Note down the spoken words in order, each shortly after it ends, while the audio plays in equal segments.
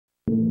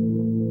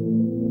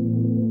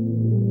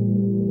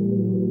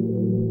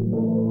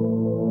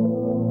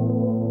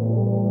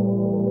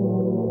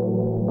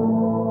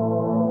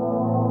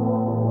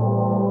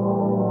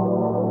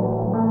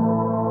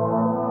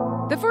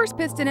first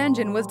piston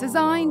engine was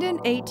designed in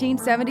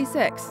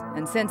 1876,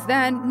 and since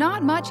then,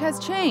 not much has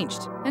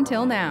changed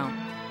until now.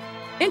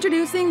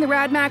 Introducing the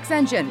RadMax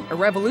engine, a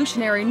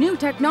revolutionary new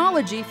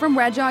technology from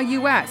Regi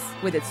US.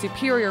 With its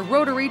superior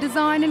rotary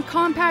design and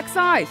compact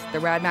size, the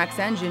RadMax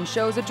engine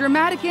shows a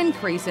dramatic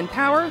increase in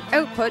power,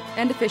 output,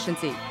 and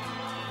efficiency.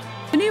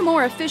 The new,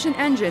 more efficient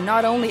engine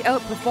not only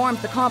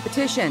outperforms the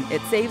competition,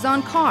 it saves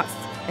on costs,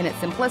 and its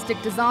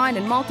simplistic design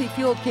and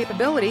multi-fueled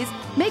capabilities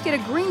make it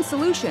a green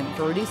solution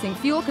for reducing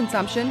fuel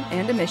consumption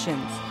and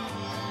emissions.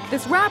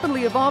 This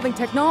rapidly evolving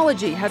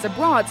technology has a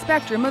broad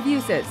spectrum of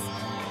uses.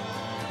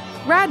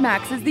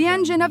 RadMax is the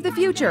engine of the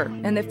future,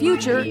 and the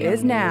future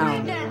is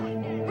now.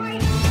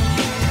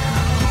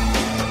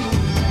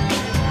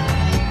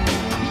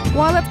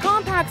 While its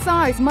compact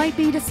size might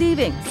be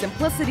deceiving,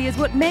 simplicity is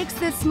what makes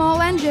this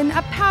small engine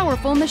a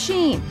powerful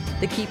machine.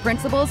 The key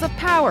principles of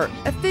power,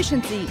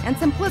 efficiency, and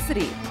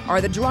simplicity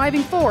are the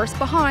driving force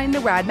behind the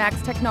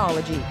RadMax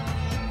technology.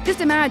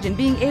 Just imagine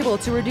being able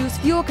to reduce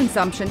fuel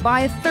consumption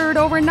by 1/3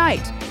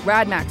 overnight.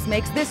 RadMax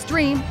makes this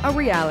dream a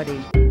reality.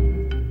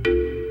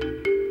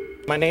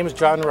 My name is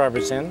John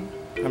Robertson.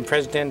 I'm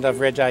president of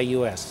Regi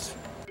US.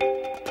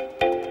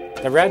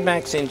 The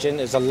RadMax engine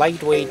is a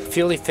lightweight,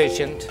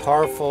 fuel-efficient,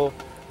 powerful,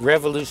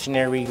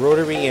 revolutionary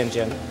rotary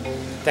engine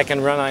that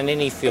can run on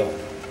any fuel.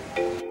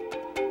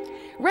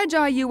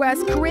 Regi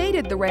US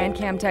created the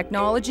RanCam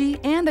technology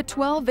and the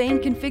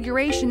 12-vane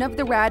configuration of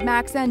the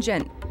RadMax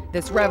engine.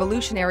 This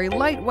revolutionary,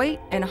 lightweight,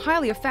 and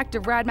highly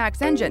effective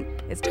RadMax engine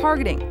is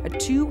targeting a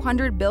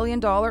 $200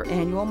 billion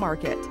annual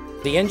market.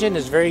 The engine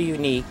is very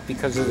unique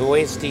because of the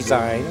way it's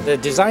designed. The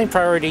design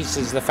priorities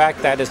is the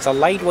fact that it's a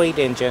lightweight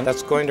engine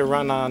that's going to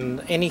run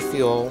on any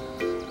fuel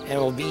and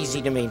will be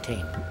easy to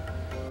maintain.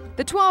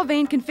 The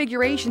 12-vane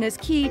configuration is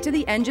key to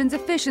the engine's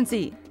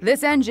efficiency.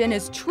 This engine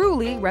is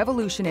truly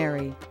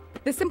revolutionary.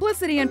 The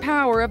simplicity and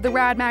power of the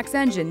RadMax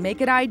engine make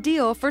it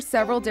ideal for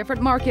several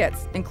different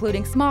markets,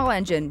 including small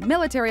engine,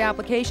 military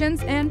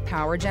applications, and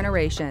power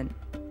generation.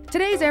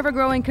 Today's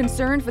ever-growing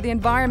concern for the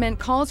environment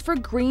calls for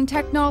green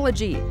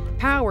technology.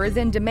 Power is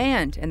in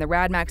demand, and the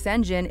RadMax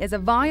engine is a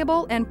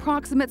viable and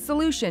proximate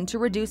solution to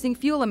reducing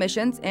fuel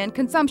emissions and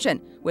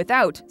consumption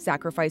without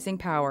sacrificing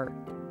power.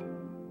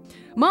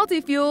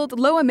 Multi-fueled,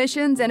 low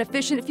emissions, and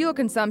efficient fuel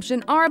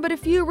consumption are but a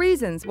few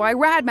reasons why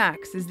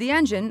RadMax is the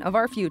engine of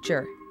our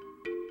future.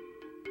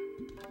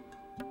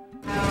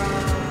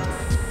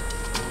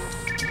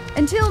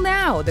 Until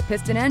now, the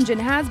piston engine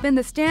has been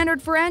the standard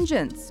for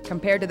engines.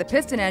 Compared to the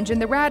piston engine,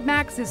 the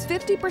RadMax is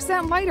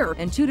 50% lighter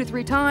and 2 to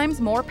 3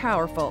 times more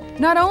powerful.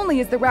 Not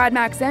only is the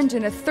RadMax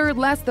engine 1/3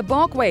 less the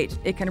bulk weight,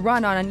 it can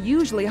run on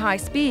unusually high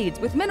speeds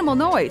with minimal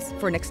noise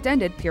for an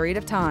extended period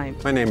of time.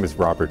 My name is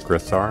Robert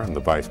Grissar. I'm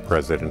the Vice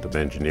President of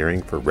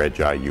Engineering for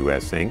Regi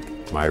US Inc.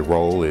 My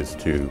role is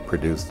to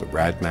produce the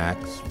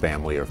RadMax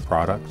family of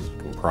products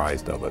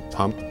comprised of a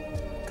pump,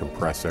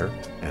 compressor,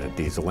 and a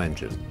diesel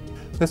engine.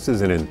 This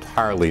is an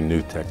entirely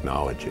new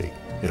technology.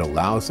 It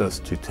allows us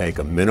to take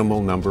a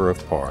minimal number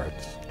of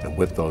parts, and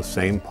with those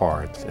same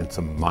parts and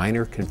some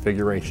minor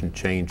configuration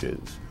changes,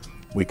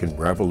 we can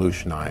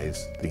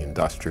revolutionize the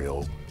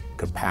industrial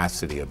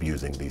capacity of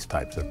using these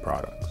types of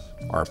products.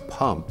 Our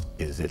pump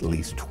is at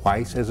least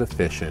twice as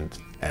efficient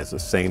as the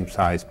same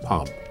size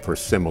pump for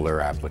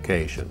similar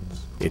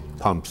applications. It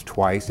pumps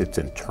twice its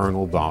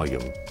internal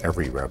volume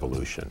every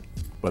revolution.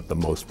 But the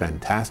most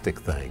fantastic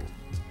thing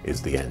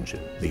is the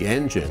engine. The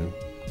engine,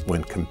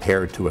 when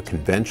compared to a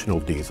conventional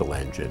diesel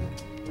engine,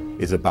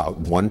 is about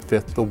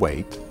 1/5 the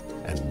weight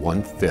and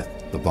 1/5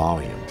 the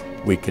volume.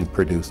 We can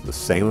produce the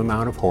same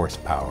amount of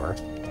horsepower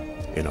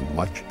in a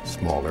much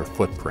smaller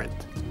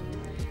footprint.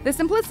 The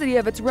simplicity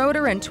of its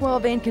rotor and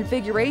 12-vane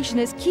configuration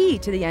is key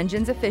to the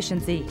engine's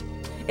efficiency.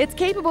 It's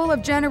capable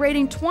of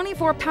generating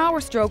 24 power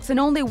strokes in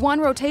only 1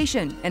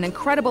 rotation, an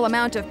incredible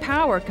amount of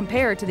power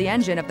compared to the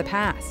engine of the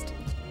past.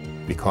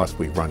 Because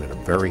we run at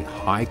a very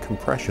high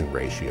compression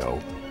ratio,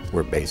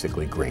 we're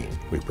basically green.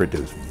 We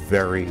produce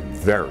very,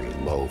 very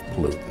low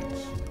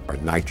pollutants. Our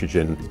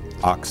nitrogen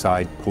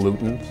oxide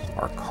pollutants,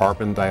 our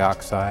carbon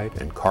dioxide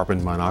and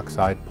carbon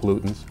monoxide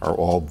pollutants are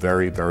all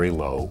very, very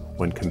low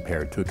when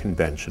compared to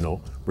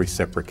conventional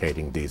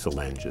reciprocating diesel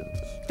engines.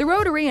 The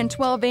rotary and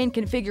 12-vane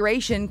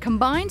configuration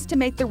combines to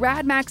make the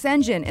RadMax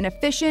engine an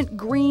efficient,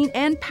 green,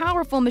 and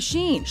powerful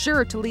machine,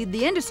 sure to lead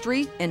the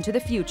industry into the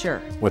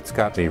future. What's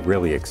got me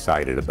really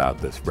excited about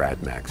this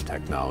RadMax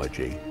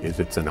technology is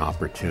it's an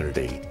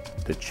opportunity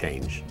to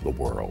change the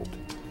world.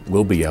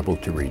 We'll be able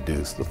to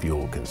reduce the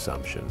fuel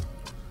consumption.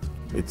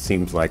 It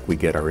seems like we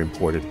get our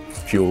imported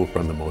fuel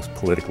from the most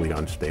politically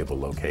unstable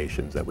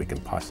locations that we can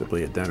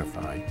possibly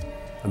identify.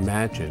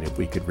 Imagine if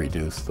we could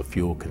reduce the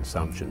fuel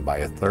consumption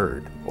by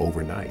 1/3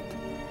 overnight.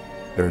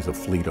 There's a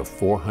fleet of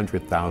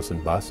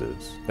 400,000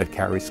 buses that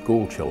carry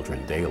school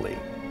children daily,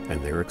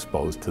 and they're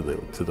exposed to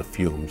the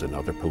fumes and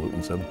other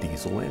pollutants of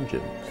diesel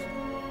engines.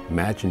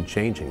 Imagine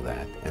changing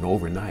that and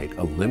overnight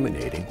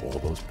eliminating all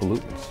those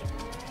pollutants.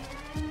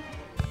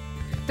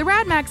 The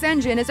RadMax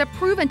engine is a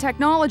proven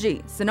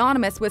technology,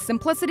 synonymous with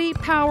simplicity,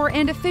 power,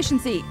 and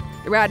efficiency.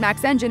 The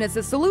RadMax engine is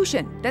a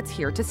solution that's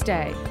here to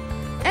stay.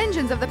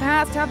 Engines of the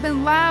past have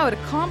been loud,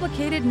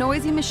 complicated,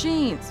 noisy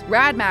machines.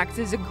 RadMax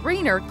is a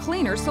greener,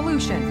 cleaner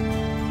solution.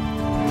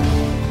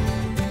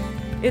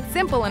 Its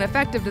simple and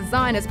effective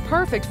design is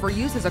perfect for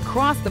uses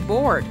across the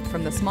board,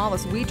 from the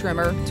smallest weed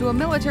trimmer to a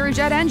military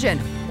jet engine.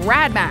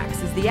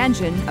 RadMax is the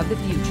engine of the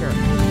future.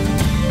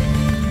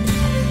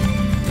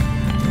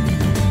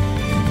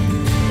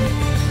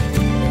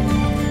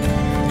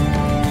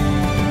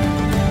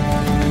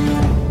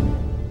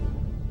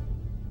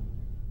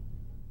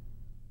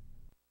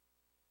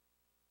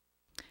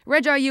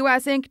 Regi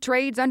US Inc.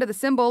 trades under the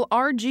symbol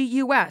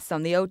RGUS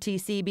on the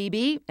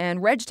OTCBB,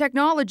 and Reg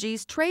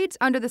Technologies trades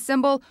under the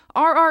symbol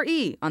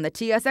RRE on the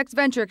TSX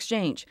Venture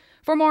Exchange.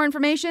 For more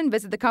information,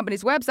 visit the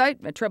company's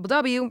website at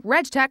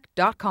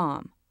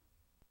www.regtech.com.